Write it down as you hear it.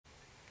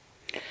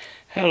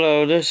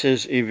Hello, this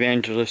is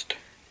Evangelist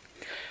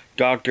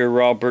Dr.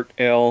 Robert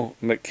L.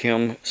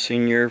 McKim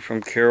Sr.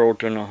 from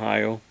Carrollton,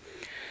 Ohio,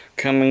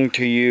 coming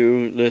to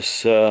you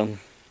this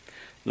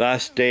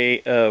last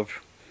day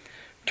of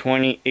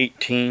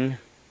 2018,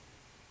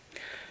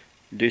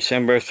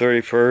 December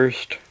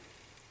 31st,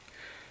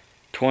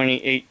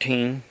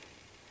 2018.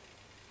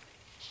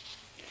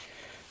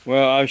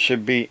 Well, I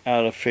should be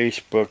out of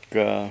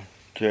Facebook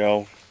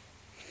jail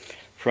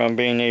from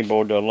being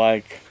able to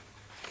like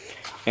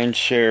and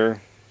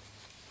share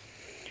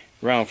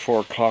around 4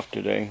 o'clock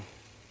today.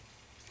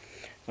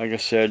 Like I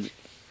said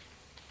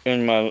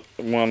in one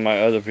of my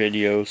other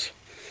videos,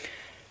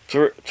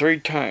 three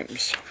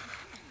times.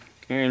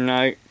 And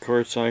of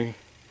course, I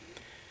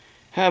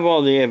have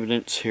all the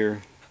evidence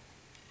here.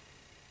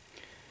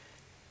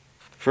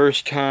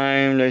 First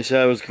time, they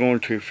said I was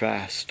going too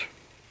fast.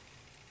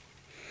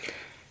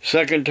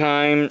 Second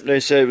time,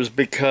 they said it was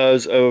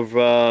because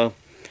of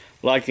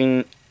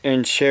liking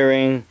and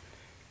sharing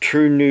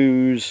True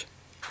News,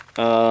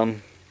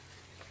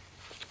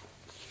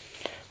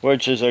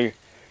 which is a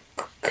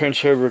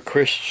conservative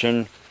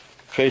Christian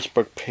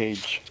Facebook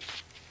page.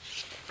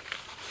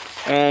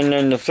 And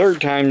then the third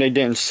time they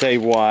didn't say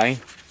why.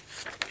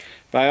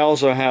 But I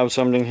also have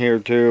something here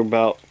too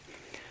about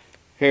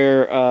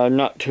here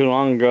not too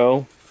long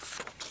ago.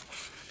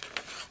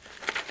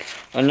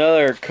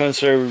 Another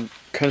conservative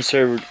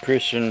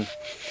Christian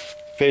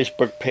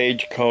Facebook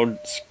page called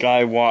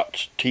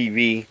Skywatch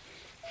TV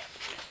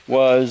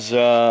was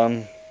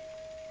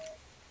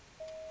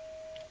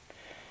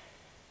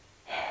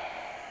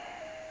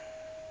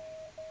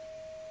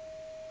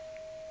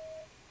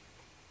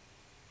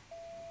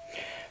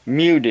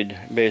muted.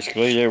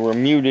 Basically, they were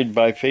muted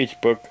by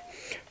Facebook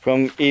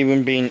from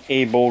even being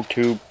able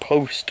to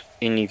post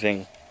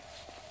anything.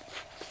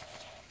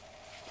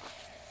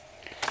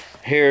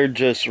 Here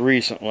just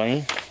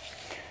recently,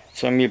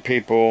 some of you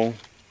people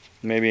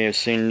maybe have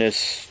seen this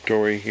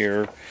story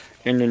here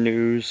in the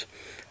news.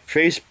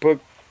 Facebook's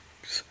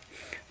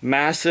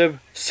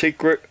massive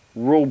secret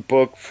rule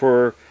book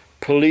for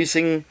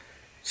policing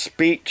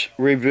speech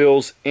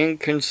reveals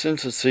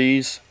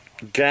inconsistencies,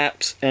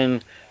 gaps,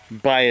 and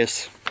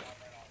bias.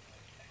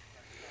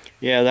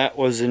 Yeah, that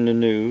was in the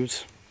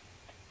news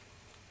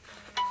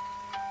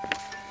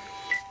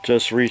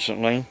just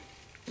recently.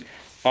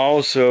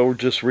 Also,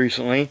 just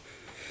recently,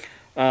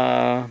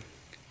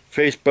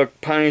 Facebook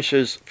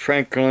punishes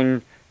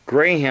Franklin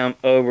Graham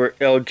over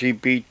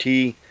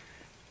LGBT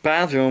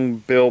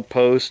bathroom bill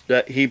post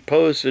that he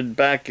posted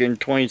back in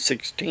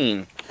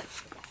 2016.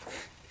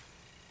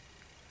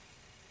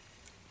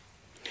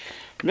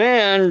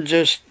 Then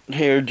just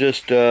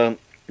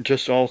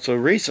also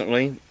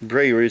recently,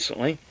 very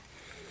recently,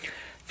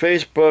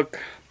 Facebook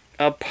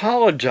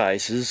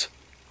apologizes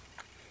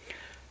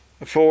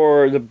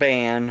for the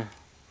ban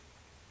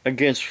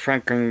against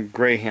Franklin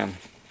Graham.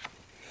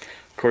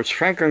 Of course,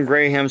 Franklin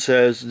Graham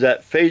says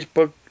that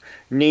Facebook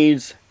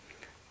needs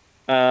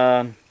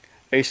a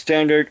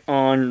standard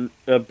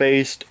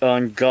based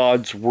on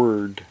God's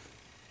Word.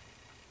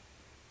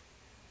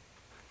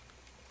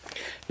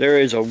 There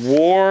is a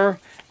war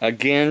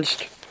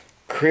against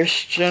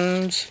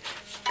Christians,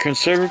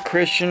 conservative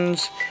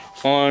Christians,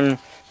 on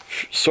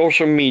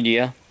social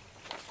media,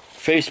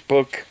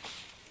 Facebook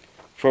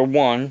for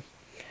one,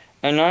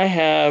 and I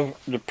have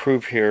the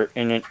proof here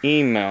in an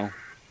email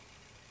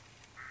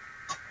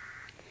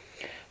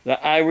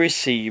that I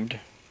received,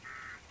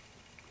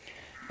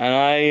 and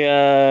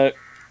I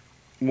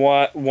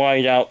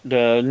white out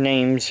the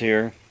names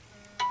here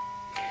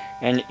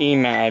and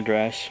email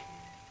address,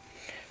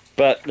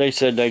 but they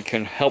said they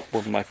can help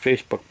with my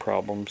Facebook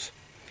problems.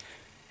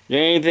 The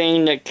only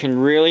thing that can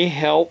really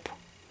help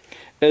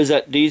is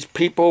that these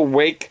people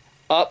wake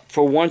up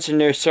for once in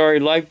their sorry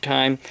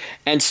lifetime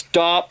and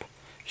stop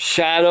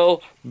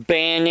shadow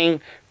banning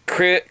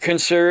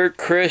conservative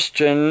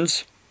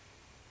Christians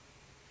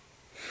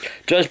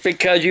just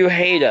because you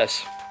hate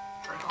us.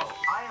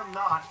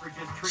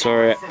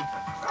 Sorry,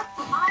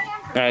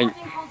 I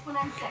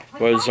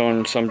was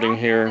on something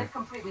here,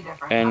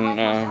 and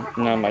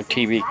now my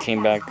TV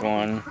came back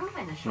on.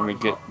 Let me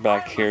get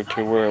back here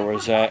to where I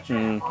was at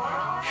and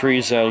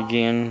freeze that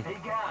again.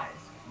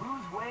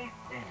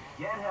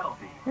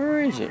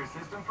 Where is it?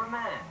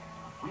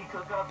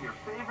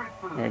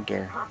 Right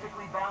there.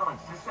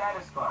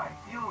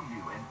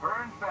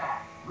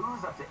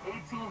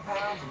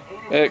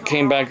 It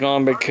came back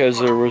on because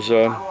there was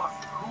a...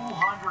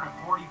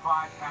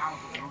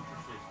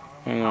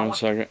 Hang on a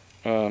second.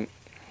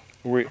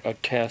 A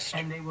test.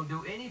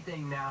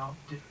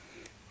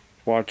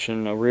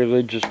 Watching a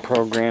religious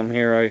program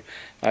here.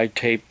 I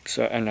taped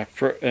and I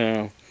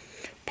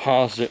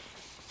paused it.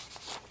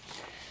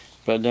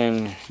 But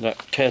then that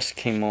test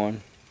came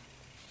on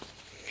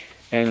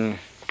and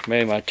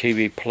made my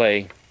TV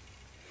play.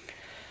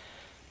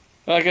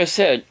 Like I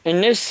said, in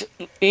this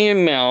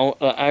email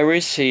I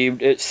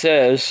received, it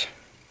says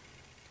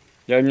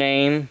their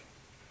name,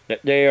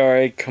 that they are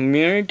a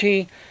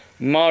community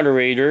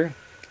moderator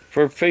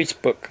for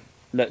Facebook,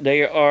 that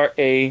they are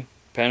a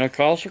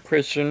Pentecostal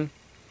Christian,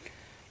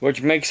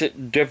 which makes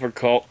it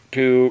difficult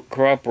to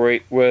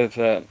cooperate with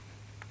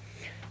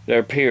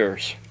their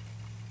peers.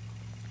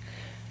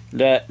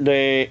 That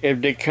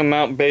if they come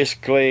out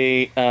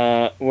basically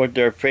with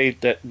their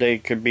faith, that they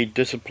could be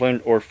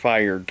disciplined or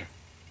fired.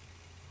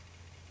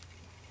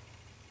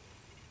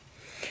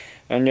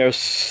 And their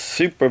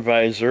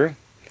supervisor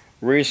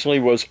recently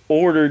was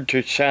ordered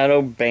to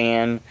shadow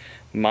ban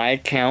my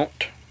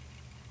account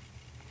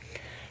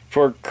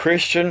for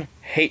Christian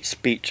hate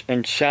speech.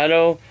 And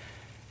shadow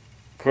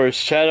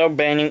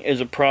banning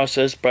is a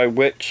process by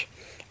which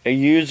a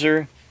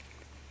user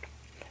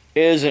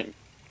isn't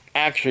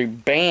actually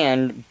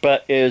banned,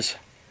 but is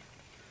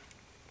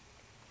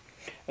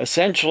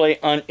essentially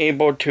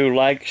unable to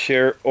like,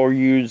 share, or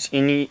use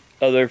any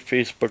other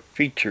Facebook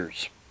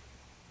features.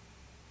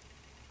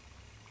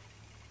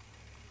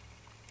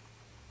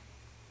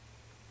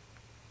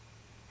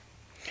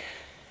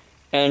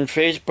 And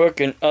Facebook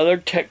and other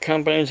tech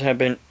companies have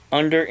been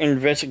under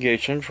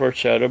investigation for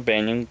shadow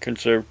banning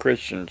conservative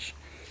Christians,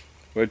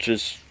 which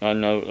is, I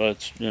know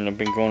that's been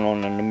going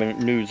on in the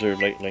news there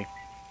lately.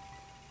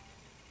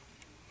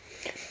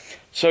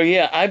 So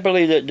yeah, I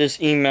believe that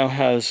this email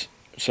has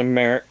some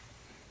merit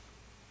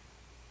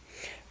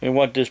in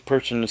what this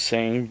person is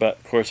saying, but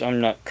of course I'm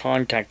not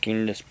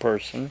contacting this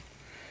person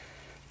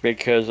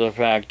because of the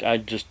fact I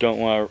just don't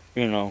want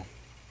to,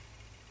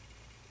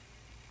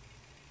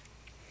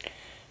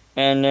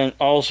 And then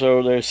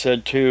also they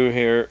said too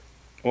here,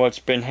 what's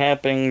been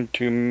happening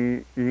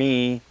to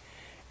me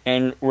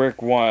and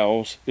Rick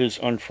Wiles is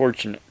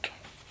unfortunate.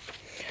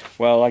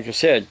 Well, like I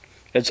said,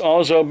 it's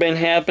also been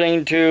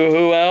happening to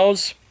who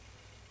else?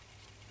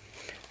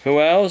 Who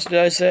else did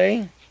I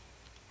say?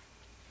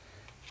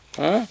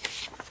 Huh?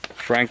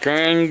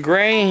 Franklin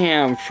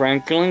Graham.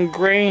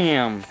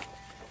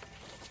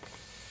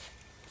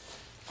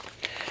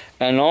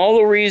 And all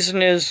the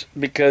reason is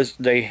because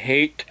they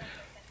hate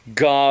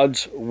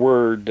God's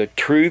Word, the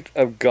truth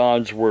of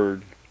God's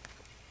Word.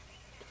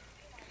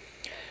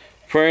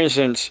 For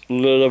instance,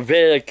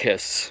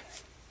 Leviticus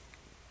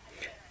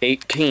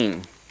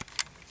 18.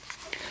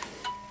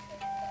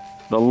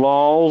 The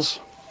laws,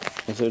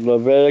 is it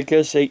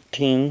Leviticus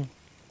 18?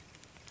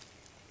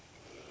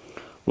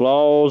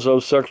 Laws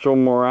of sexual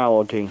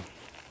morality.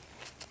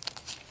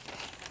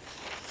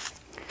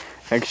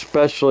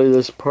 Especially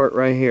this part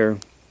right here.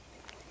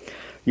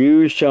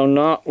 You shall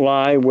not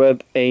lie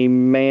with a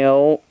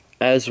male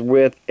as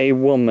with a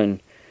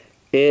woman.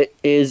 It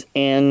is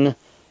an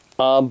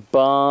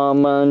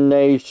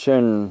abomination.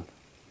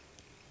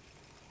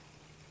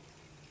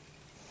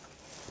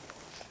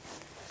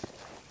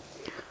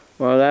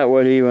 Well, that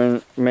would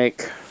even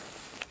make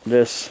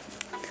this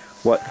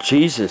what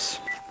Jesus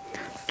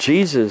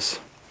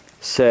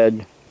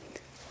said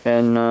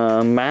in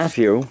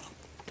Matthew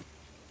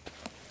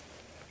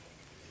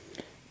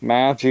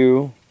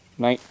 19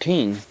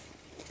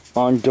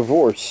 on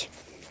divorce,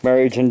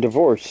 marriage and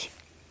divorce.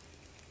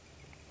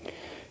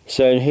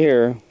 Said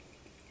here,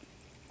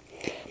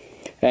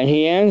 and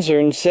he answered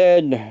and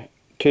said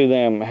to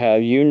them,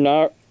 have you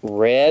not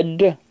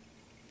read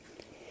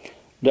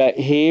that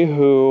he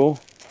who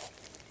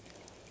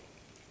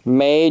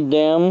made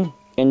them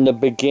in the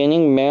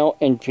beginning male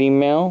and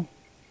female,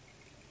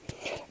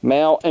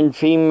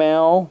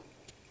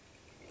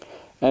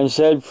 and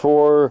said,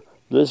 for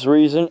this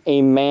reason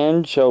a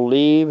man shall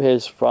leave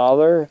his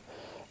father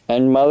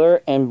and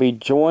mother and be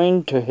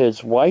joined to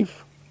his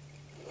wife,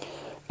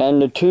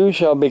 and the two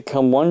shall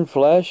become one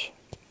flesh.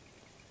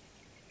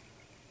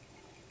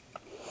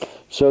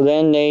 So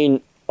then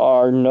they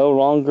are no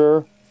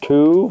longer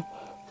two,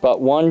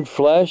 but one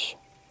flesh.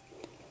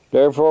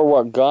 Therefore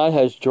what God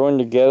has joined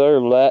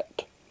together,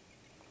 let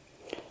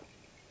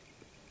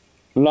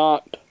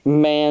not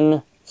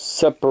man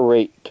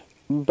separate.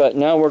 But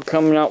now we're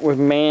coming out with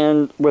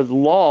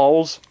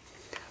laws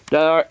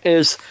that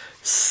is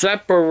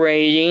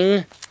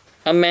separating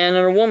a man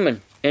and a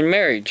woman in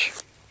marriage.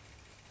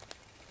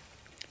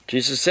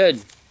 Jesus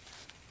said,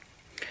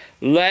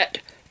 let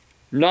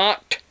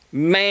not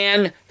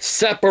man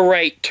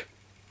separate.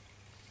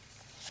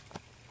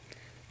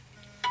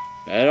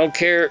 I don't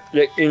care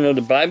that,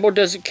 the Bible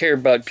doesn't care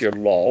about your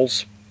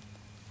laws.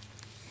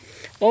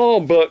 Oh,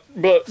 but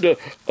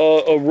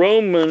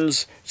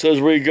Romans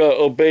says we got to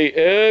obey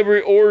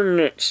every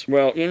ordinance.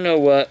 Well, you know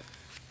what?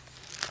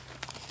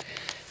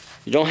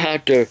 You don't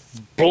have to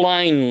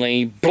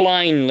blindly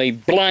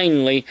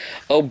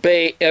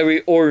obey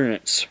every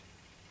ordinance.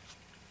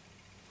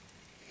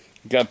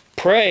 You got to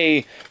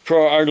pray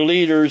for our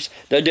leaders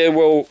that they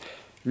will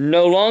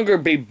no longer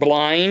be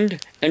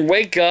blind and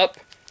wake up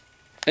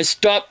and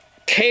stop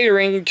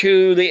catering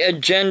to the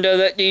agenda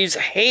that these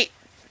hate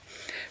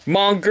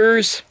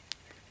mongers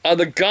of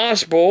the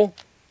gospel,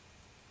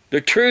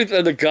 the truth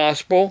of the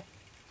gospel,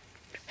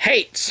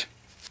 hates.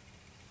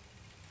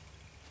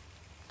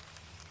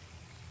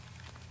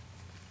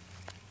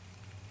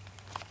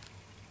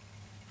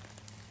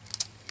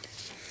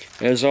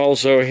 There's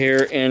also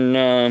here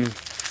in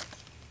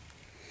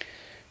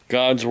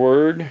God's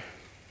Word,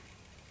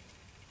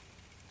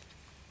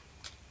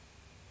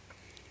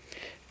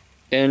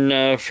 in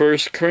 1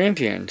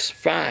 Corinthians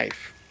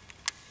 5.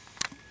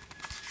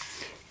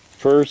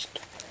 1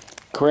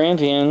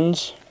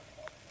 Corinthians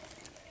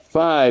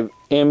 5.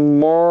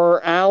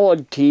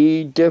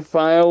 Immorality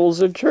defiles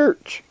the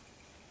church.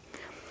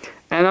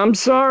 And I'm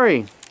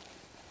sorry.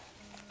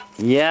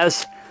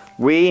 Yes,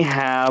 we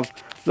have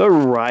the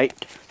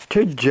right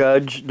to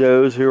judge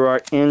those who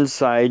are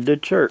inside the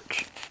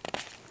church.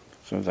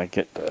 As soon as I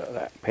get to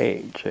that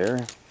page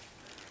here.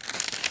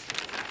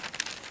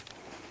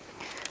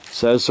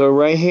 Says so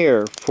right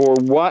here. For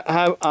what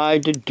have I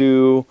to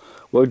do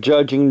with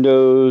judging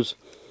those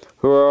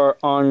who are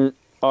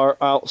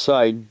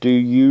outside? Do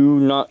you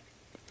not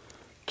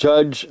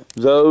judge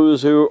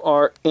those who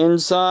are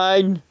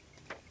inside?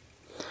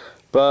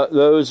 But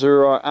those who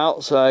are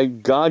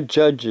outside, God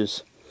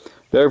judges.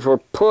 Therefore,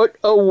 put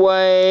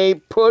away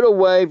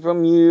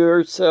from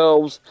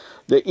yourselves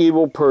the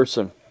evil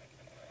person.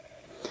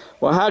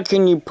 Well, how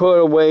can you put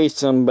away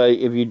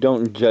somebody if you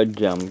don't judge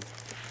them?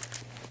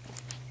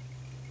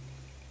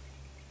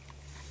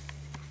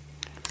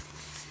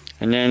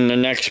 And then the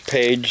next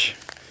page,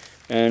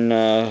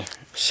 in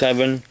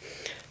 7,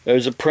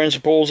 there's the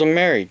principles of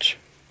marriage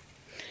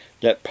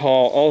that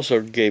Paul also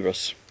gave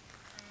us.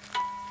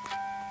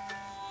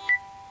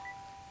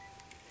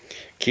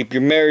 Keep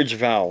your marriage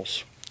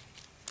vows.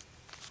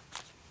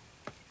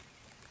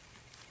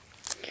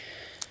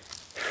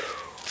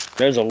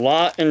 There's a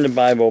lot in the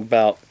Bible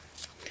about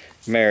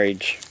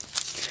marriage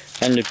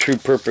and the true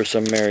purpose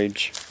of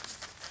marriage.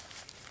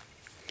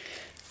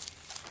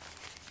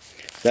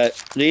 That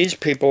these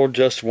people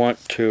just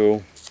want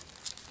to,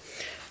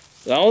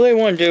 all they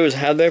want to do is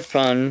have their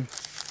fun.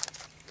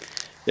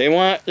 They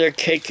want their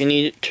cake and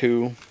eat it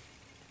too.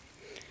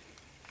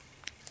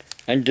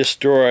 And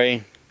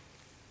destroy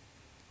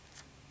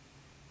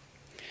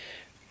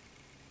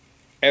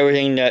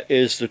everything that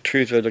is the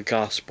truth of the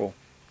gospel.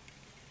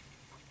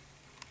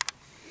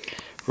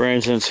 For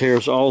instance,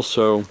 here's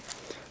also,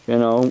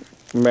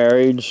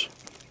 marriage,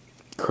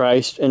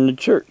 Christ, and the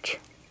church.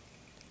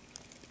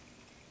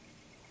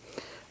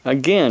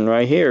 Again,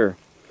 right here.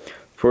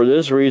 For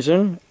this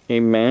reason, a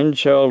man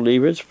shall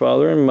leave his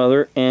father and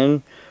mother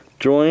and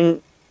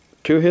join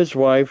to his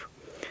wife,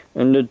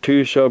 and the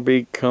two shall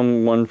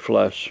become one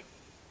flesh.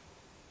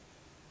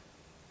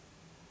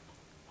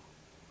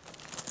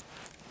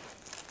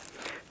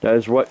 That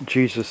is what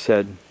Jesus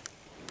said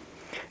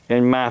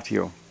in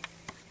Matthew.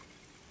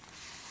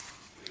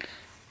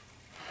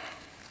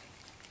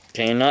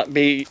 Cannot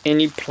be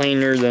any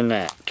plainer than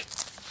that.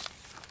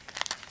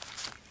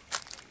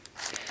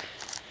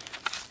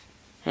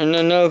 And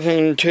another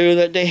thing too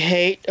that they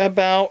hate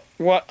about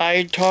what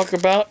I talk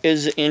about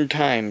is the end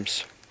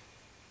times.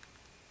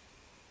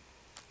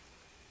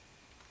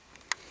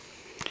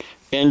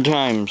 End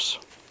times.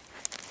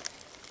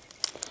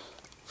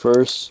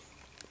 1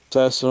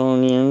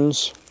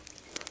 Thessalonians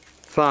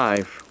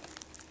 5.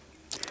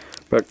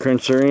 But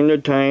concerning the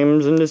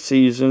times and the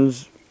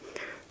seasons,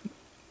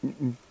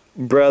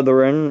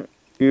 brethren,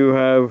 you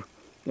have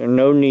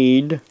no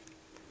need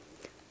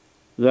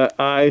that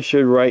I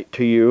should write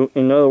to you.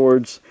 In other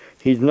words,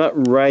 he's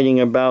not writing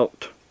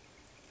about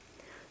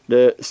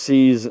the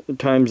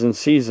times and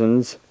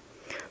seasons,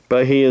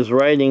 but he is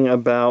writing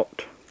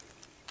about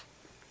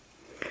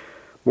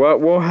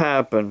what will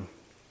happen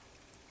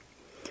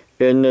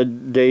in the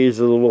days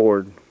of the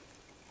Lord.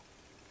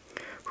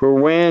 For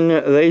when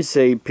they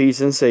say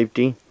peace and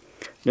safety,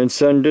 then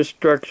sudden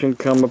destruction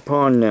come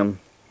upon them,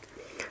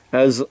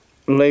 as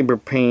labor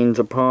pains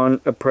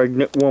upon a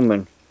pregnant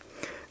woman,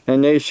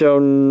 and they shall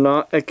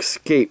not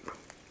escape.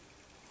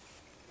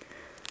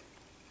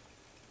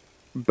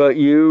 But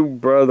you,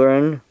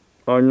 brethren,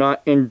 are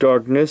not in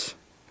darkness,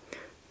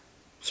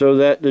 so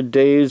that the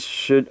days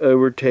should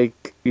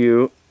overtake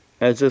you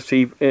as a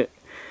thief.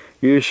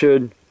 You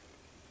should,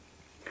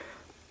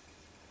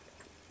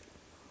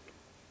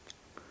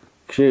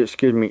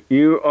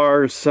 you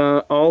are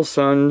all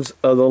sons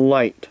of the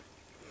light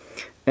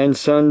and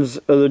sons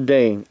of the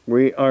day.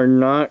 We are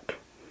not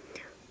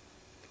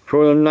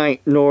for the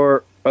night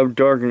nor of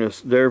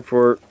darkness.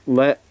 Therefore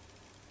let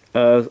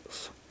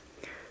us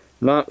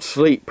not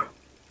sleep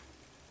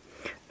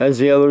as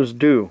the others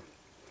do,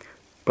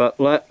 but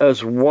let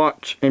us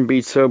watch and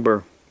be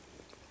sober.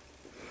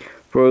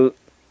 For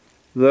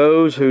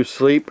those who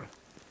sleep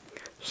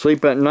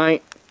at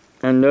night,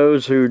 and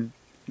those who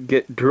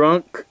get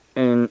drunk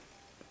and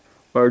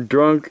are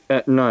drunk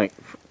at night.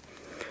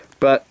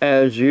 But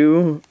as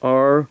you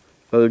are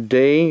of the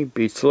day,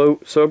 be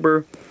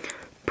sober,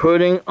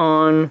 putting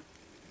on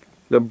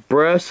the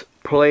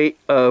breastplate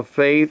of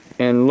faith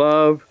and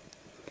love,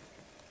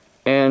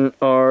 and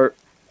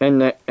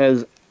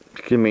as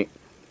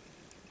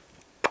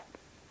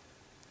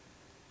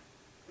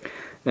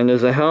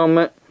a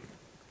helmet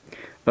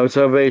of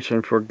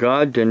salvation. For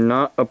God did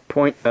not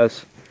appoint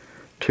us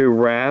to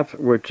wrath,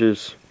 which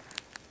is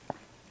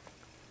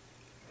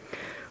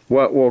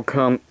what will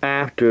come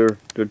after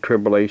the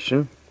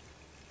tribulation,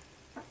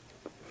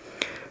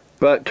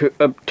 but to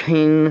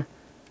obtain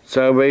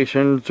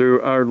salvation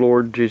through our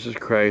Lord Jesus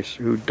Christ,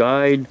 who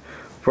died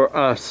for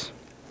us,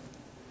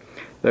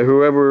 that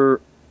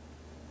whoever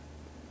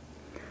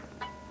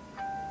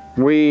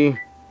we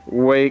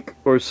wake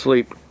or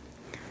sleep,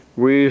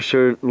 we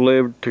should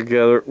live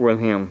together with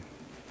him.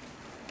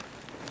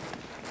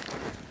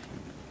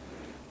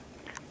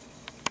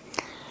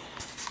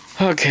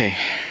 Okay,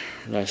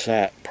 that's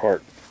that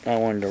part I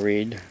wanted to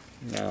read.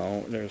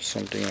 Now, there's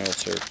something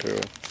else there too.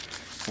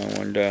 I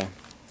wanted to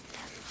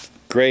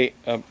great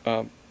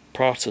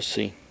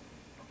apostasy,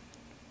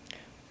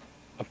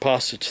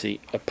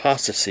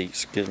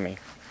 excuse me,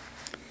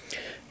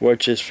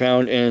 which is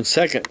found in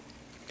 2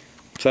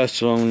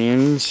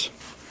 Thessalonians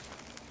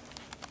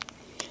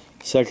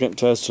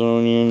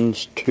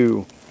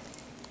 2.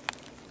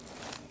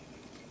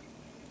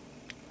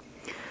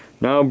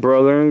 Now,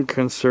 brethren,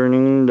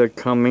 concerning the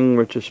coming,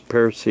 which is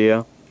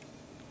parousia,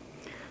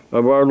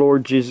 of our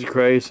Lord Jesus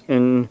Christ,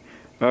 and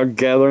our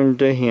gathering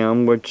to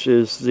him, which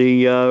is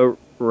the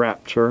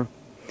rapture,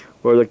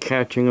 or the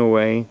catching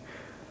away,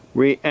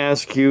 we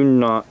ask you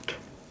not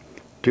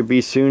to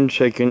be soon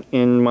shaken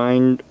in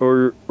mind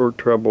or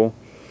trouble,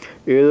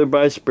 either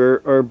by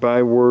spirit or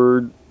by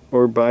word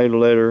or by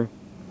letter,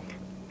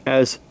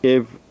 as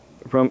if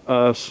from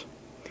us,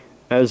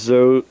 as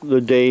though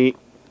the day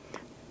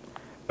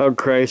of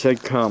Christ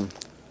had come.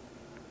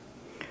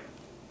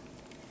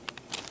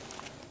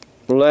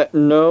 Let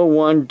no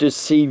one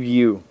deceive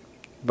you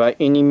by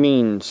any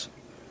means,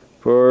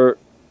 for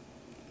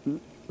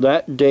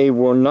that day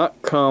will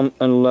not come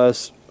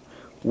unless,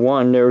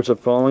 one, there is a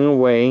falling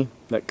away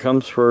that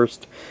comes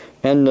first,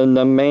 and then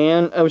the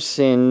man of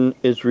sin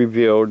is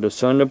revealed, the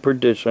son of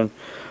perdition,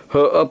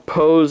 who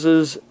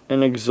opposes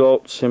and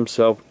exalts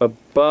himself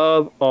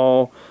above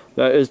all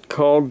that is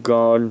called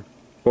God,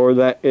 or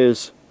that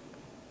is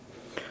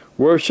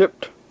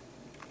worshipped,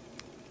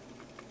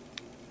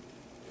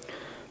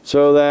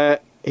 so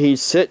that he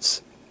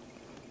sits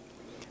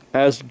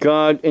as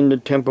God in the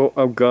temple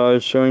of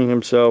God, showing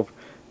himself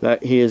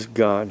that he is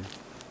God.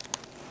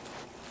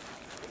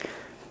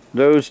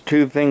 Those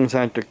two things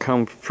have to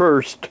come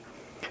first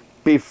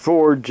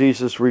before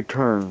Jesus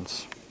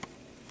returns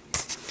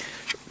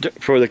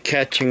for the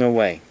catching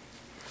away,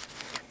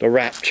 the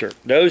rapture.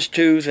 Those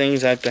two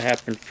things have to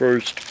happen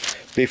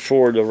first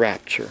before the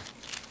rapture.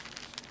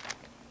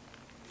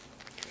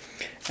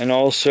 And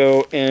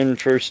also in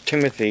 1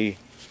 Timothy,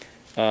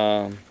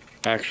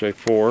 actually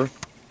 4,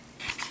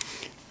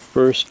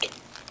 1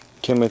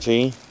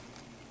 Timothy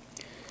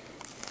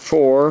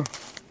 4,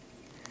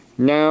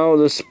 now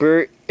the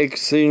Spirit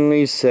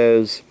exceedingly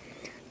says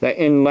that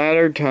in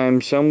latter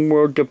times some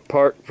will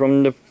depart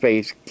from the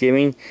faith,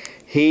 giving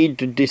heed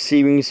to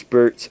deceiving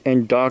spirits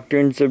and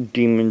doctrines of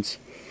demons,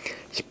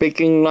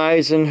 speaking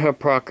lies and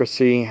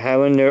hypocrisy,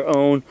 having their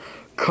own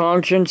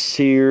conscience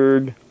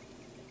seared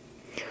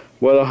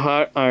with a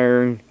hot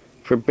iron,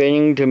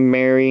 forbidding to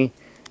marry,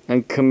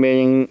 and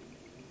commanding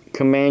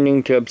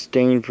to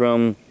abstain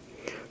from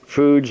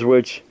foods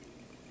which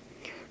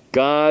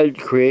God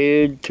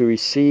created to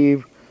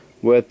receive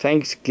with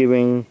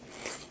thanksgiving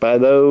by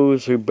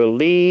those who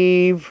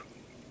believe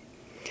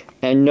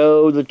and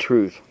know the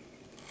truth.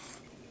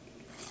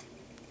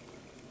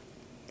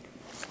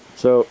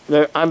 So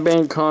I've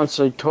been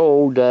constantly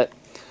told that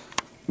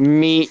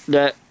meat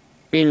that,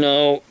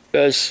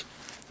 as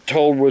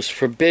told was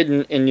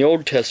forbidden in the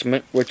Old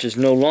Testament, which is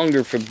no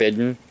longer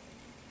forbidden,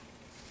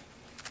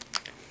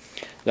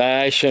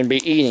 that I shouldn't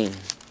be eating.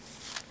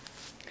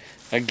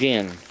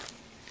 Again,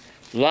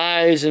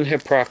 lies and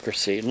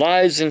hypocrisy.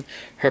 Lies and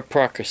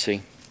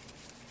hypocrisy.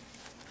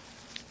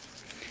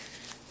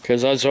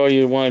 Because that's all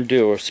you want to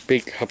do, is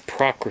speak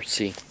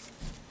hypocrisy.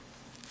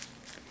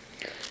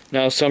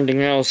 Now,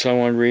 something else I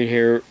want to read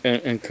here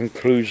in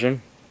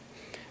conclusion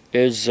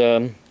is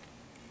 2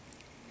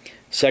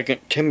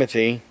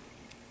 Timothy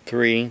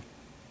 3.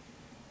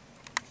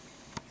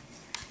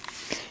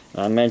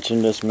 I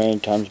mentioned this many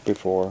times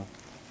before.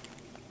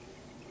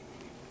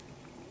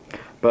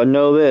 But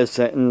know this,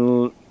 that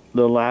in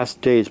the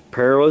last days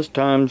perilous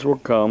times will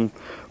come,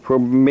 for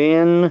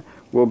men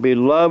will be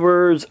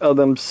lovers of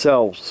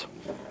themselves,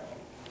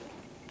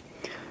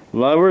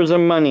 lovers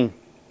of money,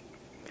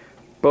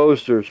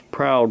 boasters,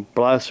 proud,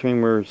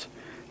 blasphemers,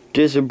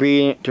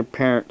 disobedient to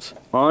parents,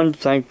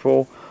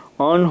 unthankful,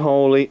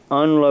 unholy,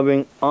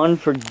 unloving,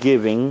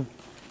 unforgiving,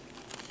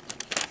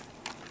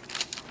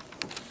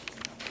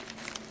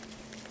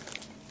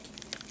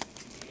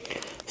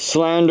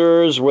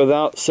 slanderers,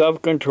 without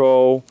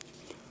self-control,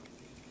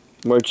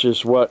 which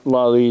is what a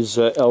lot of these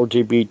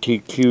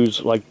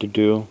LGBTQs like to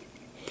do.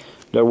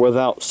 They're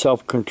without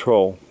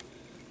self-control.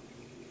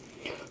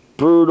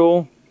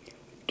 Brutal,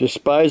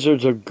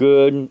 despisers of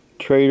good,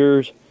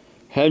 traitors,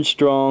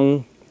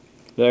 headstrong.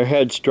 They're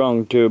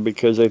headstrong too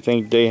because they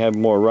think they have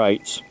more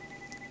rights.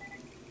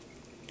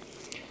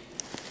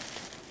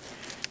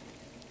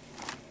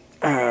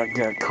 I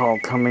got a call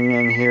coming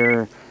in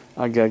here.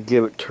 I gotta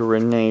give it to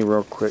Renee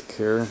real quick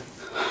here.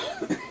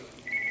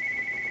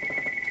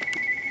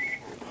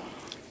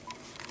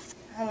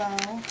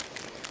 Hello.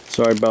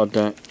 Sorry about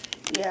that.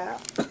 Yeah.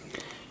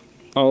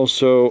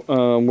 Also,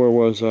 where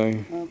was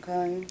I?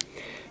 Okay.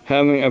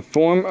 having a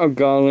form of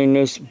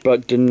godliness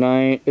but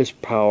denying its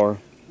power.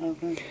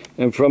 Okay.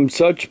 And from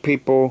such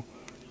people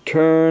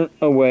turn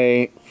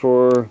away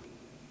for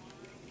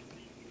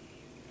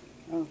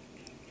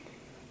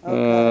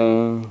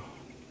Okay.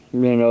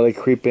 they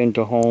creep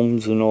into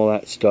homes and all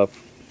that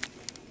stuff.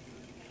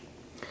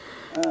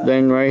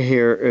 Then right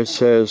here it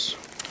says,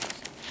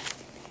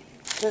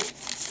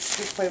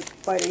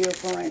 just by the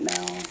earphone right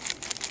now.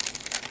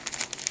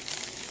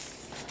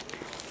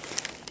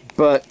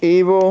 but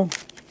evil,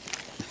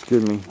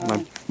 excuse me,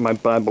 my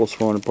Bible's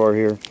falling apart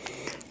here.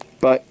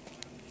 But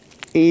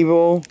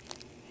evil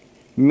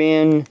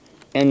men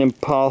and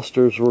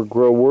impostors will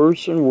grow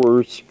worse and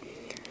worse,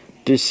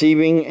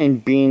 deceiving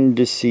and being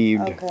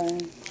deceived. Okay.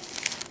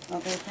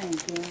 Okay,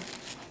 thank you.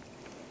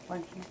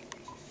 Thank you.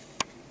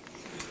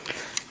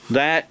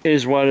 That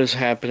is what is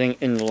happening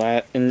in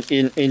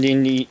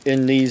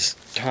these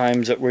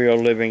times that we are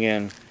living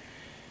in.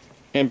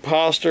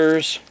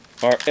 Imposters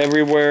are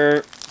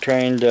everywhere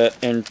trying to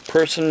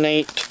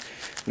impersonate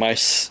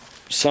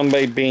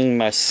somebody being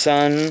my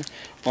son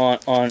on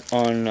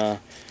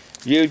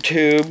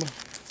YouTube.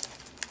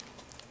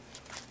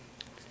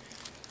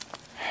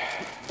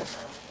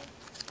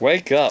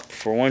 Wake up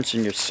for once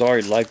in your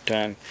sorry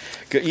lifetime.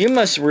 You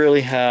must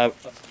really have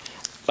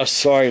a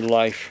sorry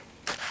life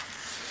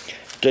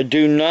to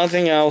do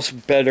nothing else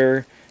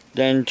better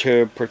than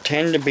to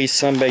pretend to be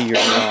somebody you're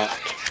not.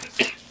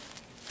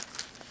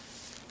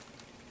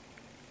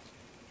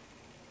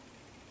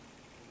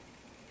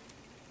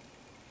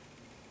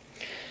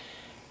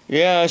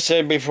 Yeah, I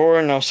said before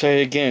and I'll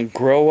say it again,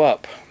 grow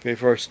up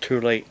before it's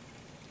too late.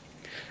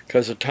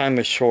 Because the time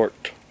is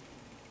short.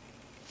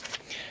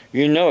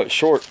 You know it's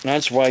short, and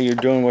that's why you're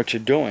doing what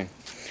you're doing.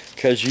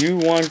 Because you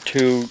want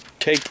to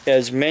take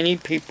as many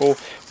people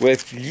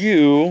with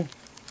you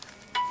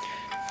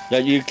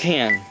that you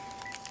can.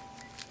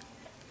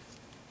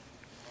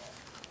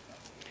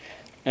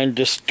 And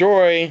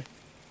destroy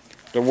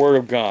the Word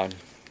of God.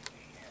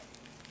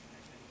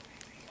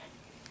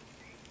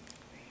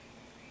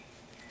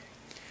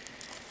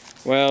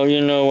 Well, you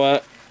know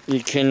what?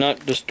 You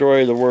cannot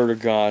destroy the Word of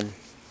God.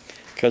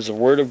 Because the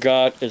Word of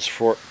God is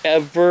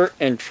forever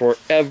and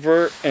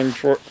forever and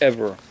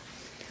forever.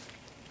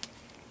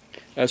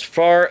 As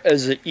far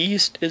as the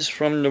east is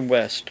from the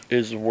west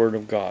is the Word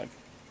of God.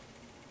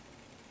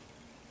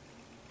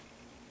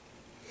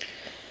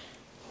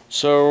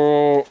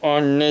 So,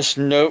 on this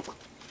note,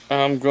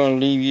 I'm going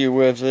to leave you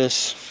with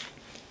this.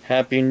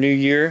 Happy New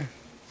Year.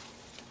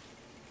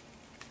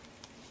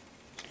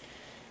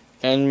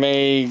 And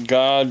may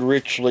God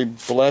richly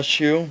bless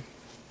you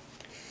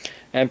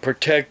and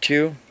protect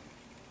you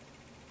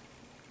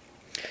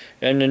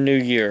in the new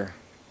year.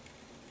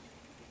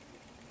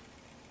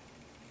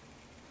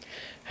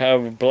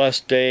 Have a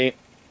blessed day